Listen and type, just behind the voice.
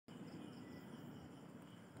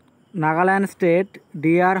Nagaland State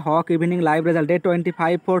Deer Hawk Evening Live Result Date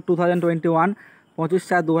 25/4/2021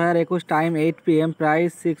 25/4/2021 Time 8 p.m.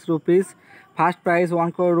 Price 6 rupees. First prize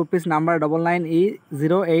 1 crore rupees. Number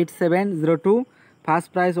 99E08702.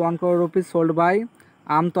 First prize 1 crore rupees sold by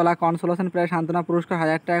Amtala consolation prize সান্ত্বনা পুরস্কার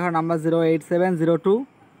 1000 টাকা number 08702।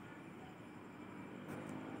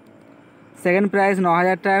 Second prize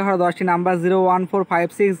 9000 টাকা ঘর 10টি number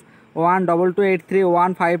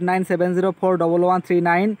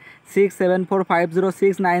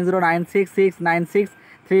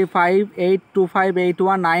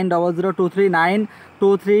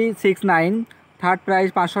third prize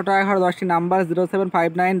 500 টাকা ঘর 10টি number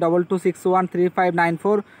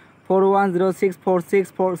 075922613594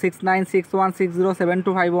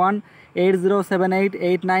 410646469616072518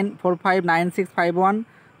 807889459651।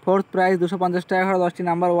 Fourth prize 250 টাকা ঘর 10টি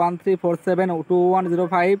নাম্বার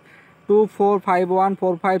 13472105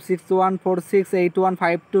 24514561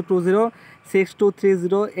 46815220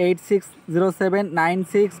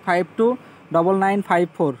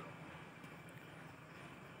 6230860796529954।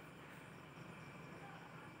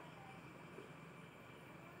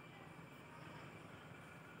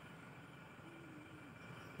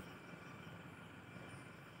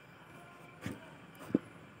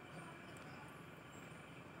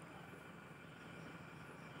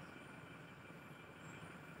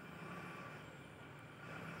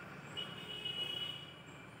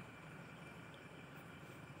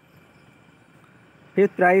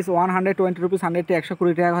 फिफ्थ प्राइस 120 रुपीज़ 100টি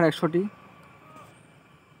 120 টাকা ঘর 100টি।